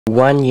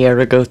1 year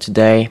ago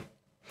today,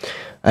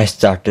 I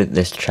started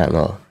this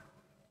channel.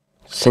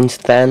 Since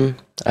then,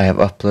 I have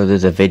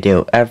uploaded a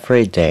video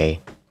every day.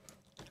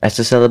 As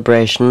a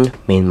celebration,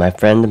 me and my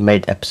friend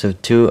made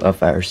episode 2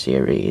 of our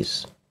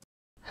series.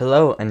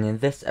 Hello, and in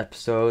this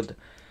episode,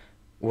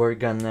 we're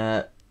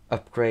gonna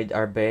upgrade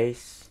our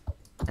base,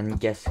 and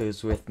guess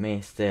who's with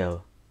me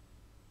still?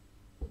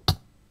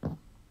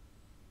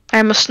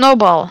 I'm a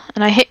snowball,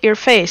 and I hit your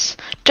face.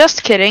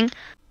 Just kidding.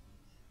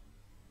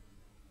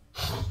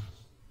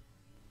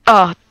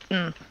 Oh,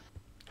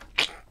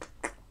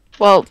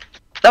 Well,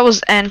 that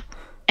was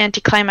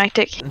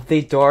anticlimactic.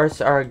 The doors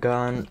are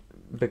gone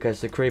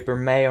because the creeper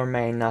may or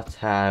may not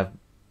have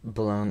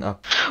blown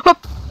up.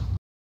 Whoop.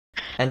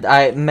 And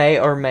I may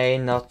or may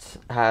not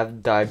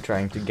have died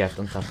trying to get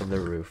on top of the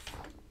roof.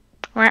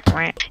 You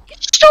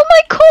stole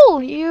my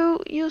coal,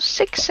 you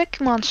sick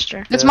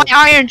monster. It's my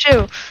iron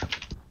too.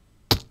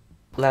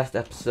 Last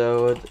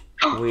episode,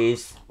 we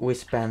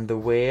spanned the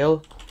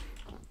wheel,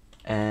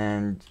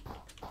 and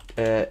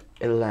it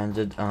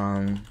landed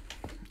on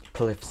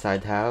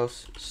cliffside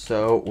house.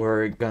 So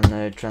we're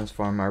gonna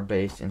transform our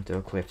base into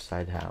a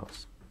cliffside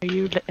house. Are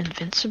you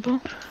invincible?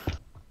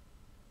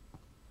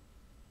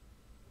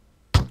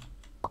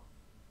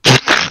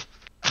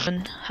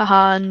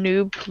 Haha,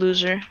 noob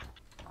loser.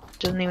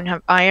 Doesn't even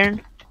have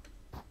iron.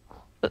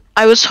 But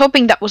I was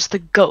hoping that was the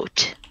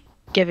goat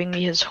giving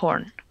me his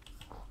horn.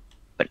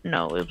 But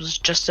no, it was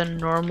just a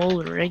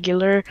normal,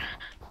 regular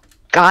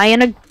guy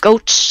in a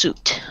goat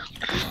suit.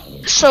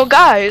 So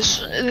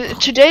guys,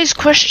 today's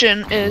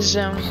question is,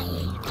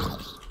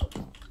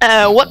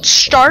 what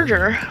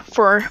starter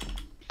for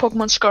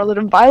Pokemon Scarlet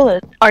and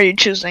Violet are you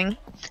choosing?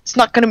 It's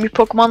not gonna be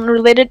Pokemon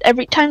related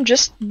every time,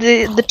 just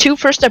the two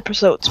first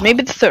episodes,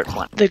 maybe the third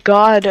one. The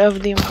god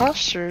of the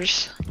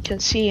imposters can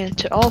see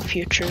into all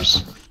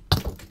futures.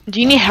 Do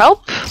you need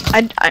help?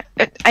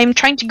 I'm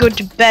trying to go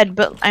to bed,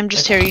 but I'm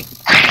just hearing.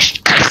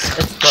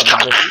 It's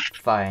probably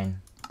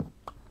fine.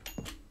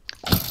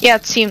 Yeah,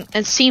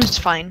 it seems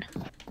fine.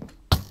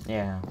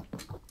 Yeah.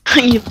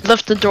 You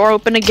left the door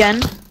open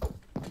again.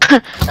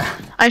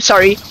 I'm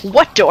sorry.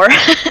 What door?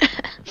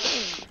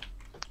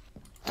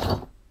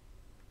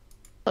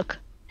 Look,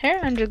 here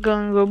I'm just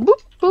gonna go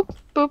boop boop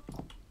boop,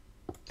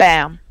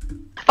 bam.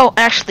 Oh,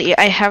 actually,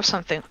 I have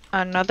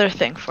another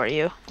thing for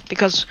you,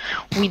 because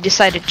we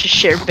decided to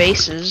share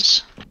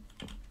bases.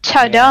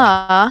 Ta-da!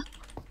 Yeah.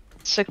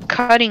 It's a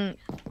cutting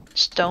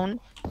stone,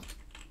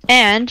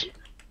 and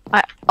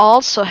I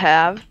also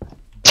have,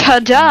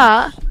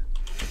 ta-da,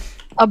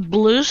 a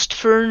boost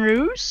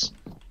furnace.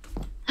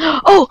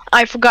 Oh,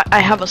 I forgot I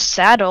have a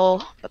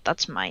saddle, but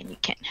that's mine. You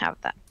can't have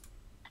that.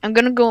 I'm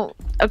gonna go.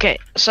 Okay,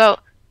 so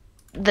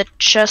the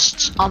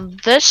chests on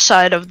this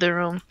side of the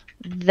room,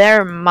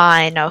 they're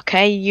mine.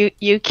 Okay,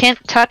 you can't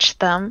touch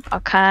them.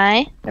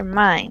 Okay, they're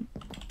mine.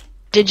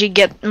 Did you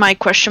get my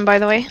question, by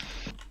the way?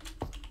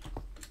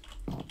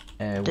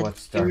 What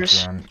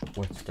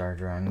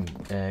starter I'm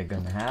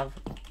gonna have?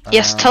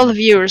 Yes, tell the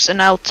viewers,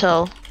 and I'll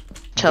tell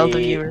the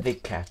viewers. The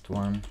cat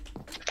one.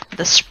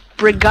 The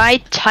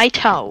Sprigite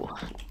Taito.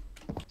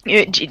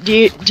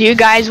 Do you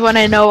guys want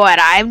to know what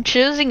I'm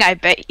choosing? I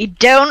bet you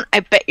don't.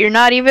 I bet you're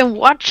not even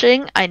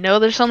watching. I know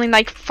there's only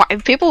like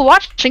 5 people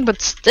watching,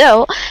 but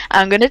still,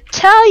 I'm gonna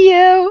tell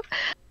you.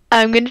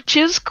 I'm gonna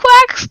choose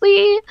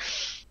Quaxley.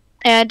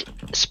 And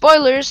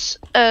spoilers,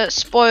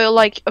 spoil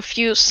like a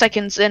few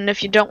seconds in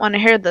if you don't want to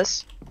hear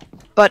this.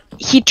 But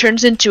he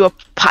turns into a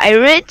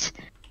pirate,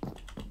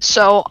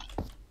 so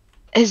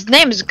his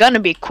name is gonna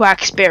be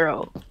Quack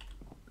Sparrow.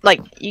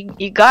 Like,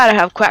 you gotta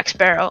have Quack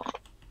Sparrow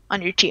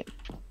on your team.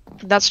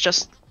 That's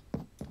just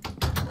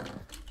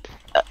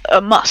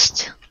a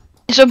must.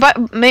 So,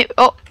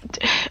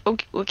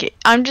 okay.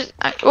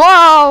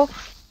 Whoa!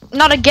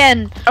 Not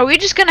again. Are we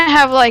just gonna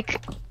have like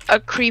a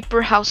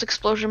creeper house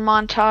explosion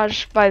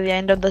montage by the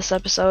end of this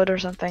episode or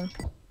something?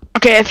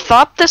 Okay, I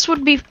thought this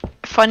would be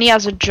funny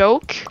as a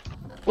joke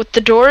with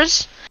the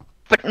doors,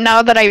 but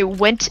now that I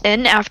went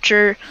in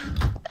after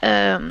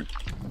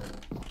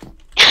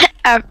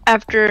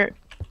after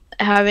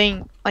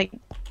having like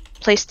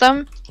placed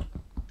them,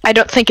 I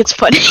don't think it's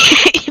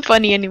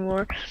funny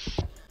anymore.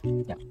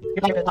 Yeah.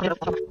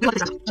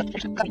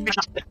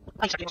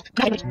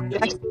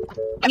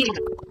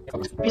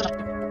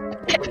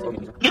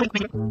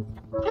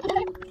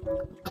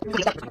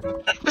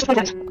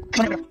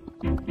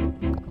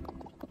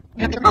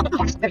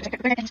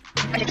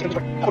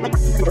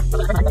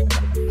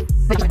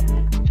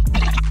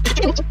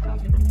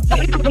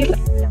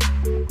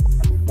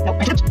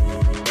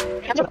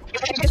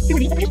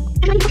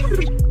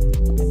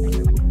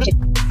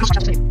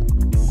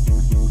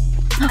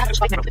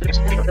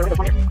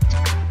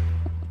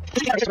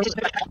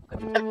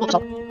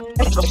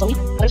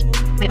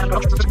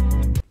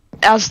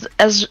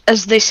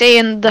 As they say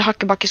in the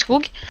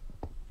Hakkebakkeskoog,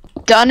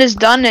 done is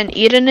done and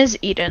eaten is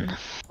eaten.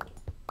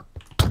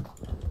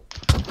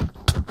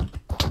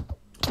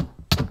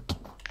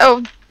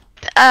 Oh,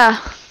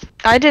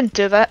 I didn't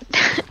do that.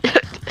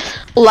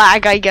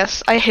 Lag, I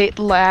guess. I hate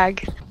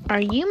lag. Are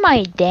you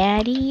my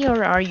daddy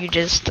or are you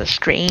just a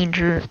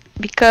stranger?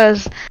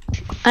 Because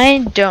I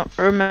don't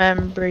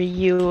remember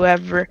you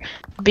ever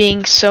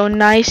being so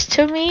nice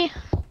to me.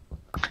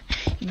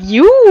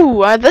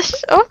 You are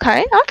this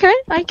okay,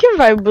 I can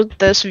vibe with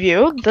this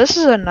view. This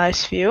is a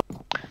nice view.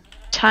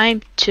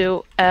 Time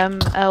to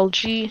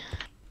MLG.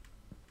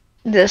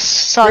 This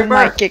song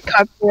might get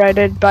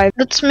copyrighted by.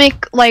 Let's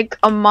make like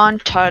a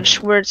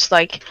montage where it's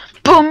like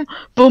boom,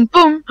 boom,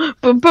 boom,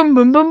 boom, boom, boom,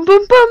 boom, boom,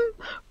 boom,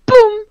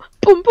 boom,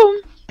 boom, boom,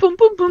 boom,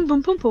 boom, boom,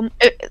 boom, boom, boom.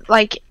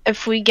 Like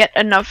if we get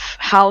enough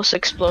house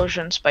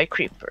explosions by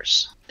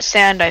creepers.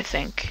 Sand, I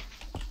think.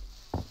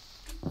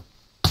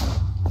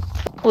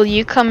 Will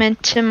you come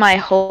into my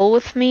hole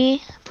with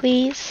me,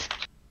 please?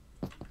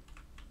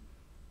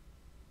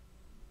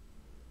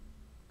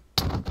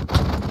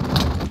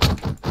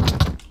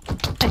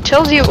 I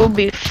told you it would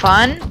be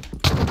fun.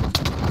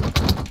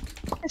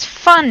 It's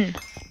fun.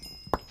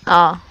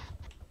 Oh.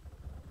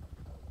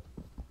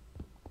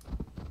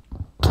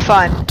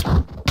 Fun.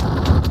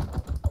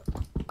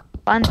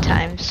 Fun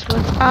times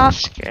with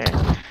Oscar.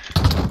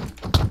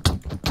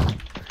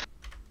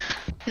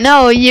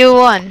 No, you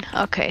won.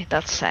 Okay,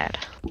 that's sad.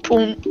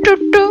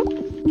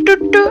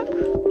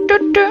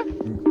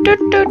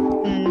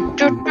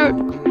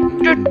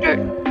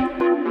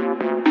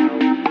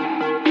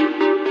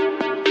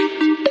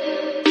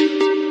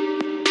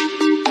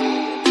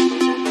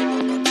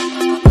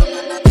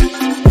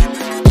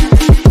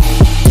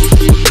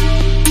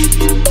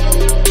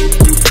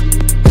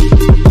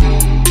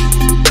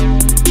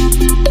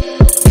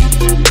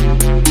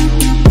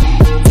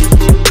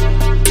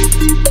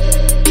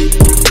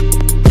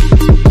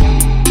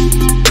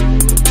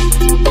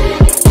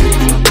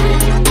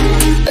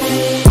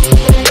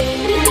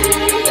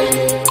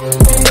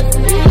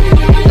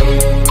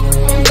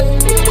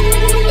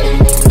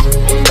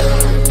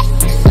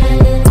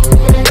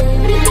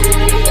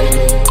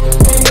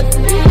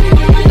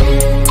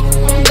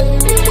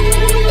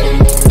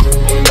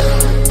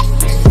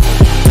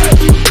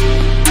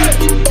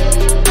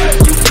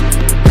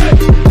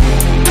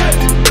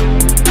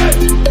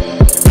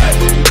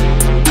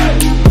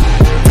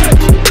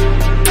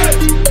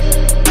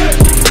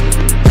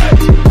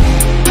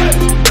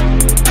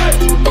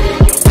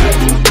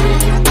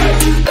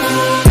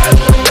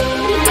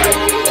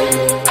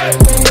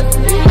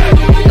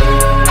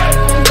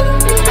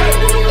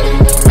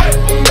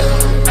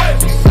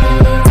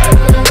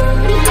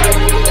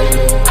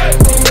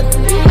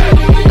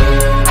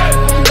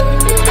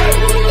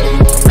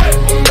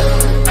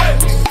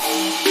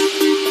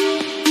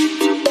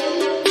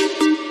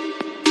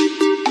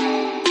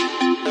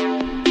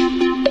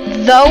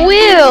 The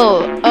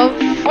Wheel of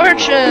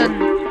Fortune.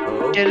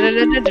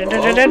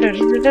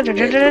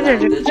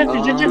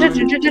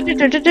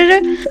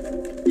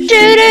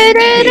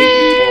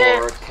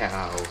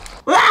 Cow.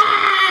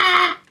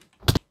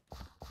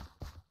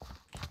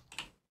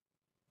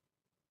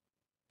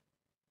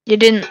 You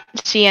didn't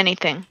see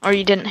anything, or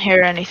you didn't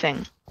hear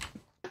anything.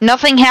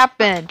 Nothing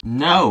happened.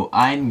 No,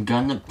 I'm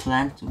gonna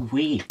plant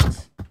wheat.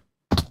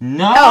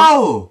 No!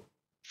 Oh.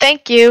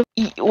 Thank you.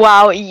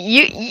 Wow,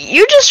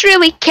 you just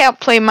really can't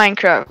play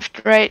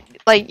Minecraft, right?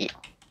 Like,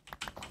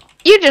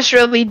 you just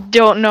really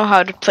don't know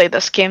how to play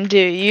this game, do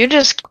you? You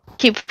just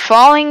keep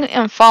falling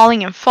and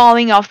falling and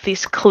falling off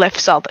these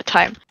cliffs all the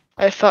time.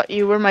 I thought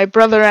you were my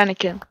brother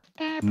Anakin.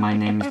 My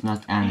name is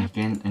not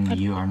Anakin, and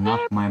you are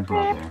not my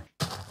brother.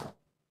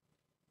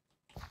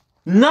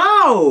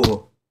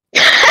 No!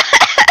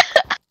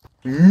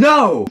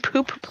 No!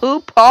 Poop,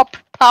 poop, pop,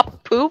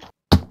 pop, poop.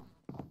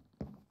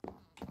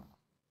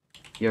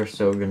 You're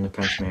so gonna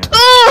punch me out.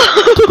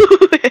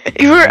 Oh!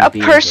 You're a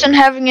person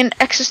having an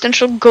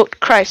existential goat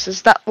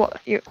crisis.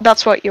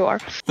 That's what you are.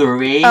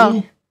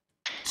 3,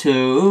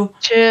 2,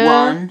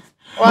 1.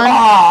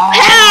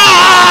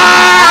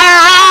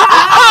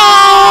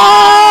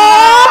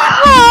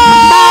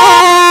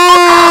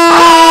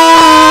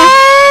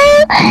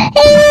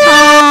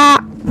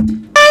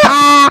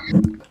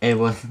 It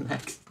was an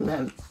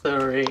accident,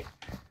 sorry.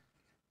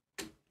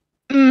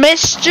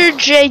 Mr.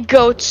 J.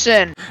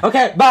 Goatson.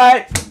 Okay,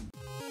 bye!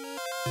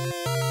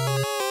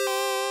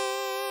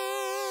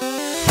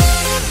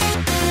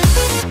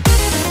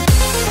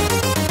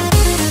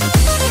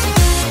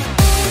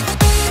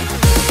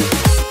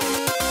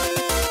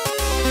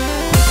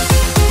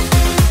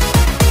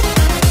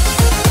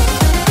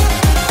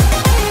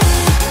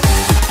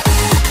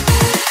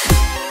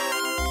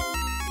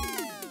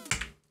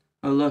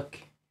 Oh look,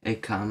 a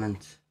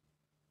comment.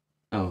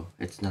 Oh,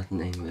 it's not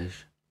in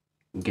English.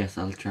 Guess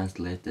I'll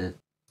translate it.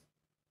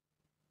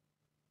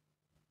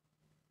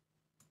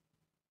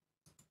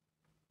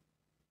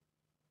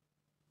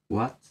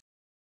 What?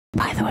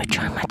 By the way,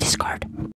 join my Discord.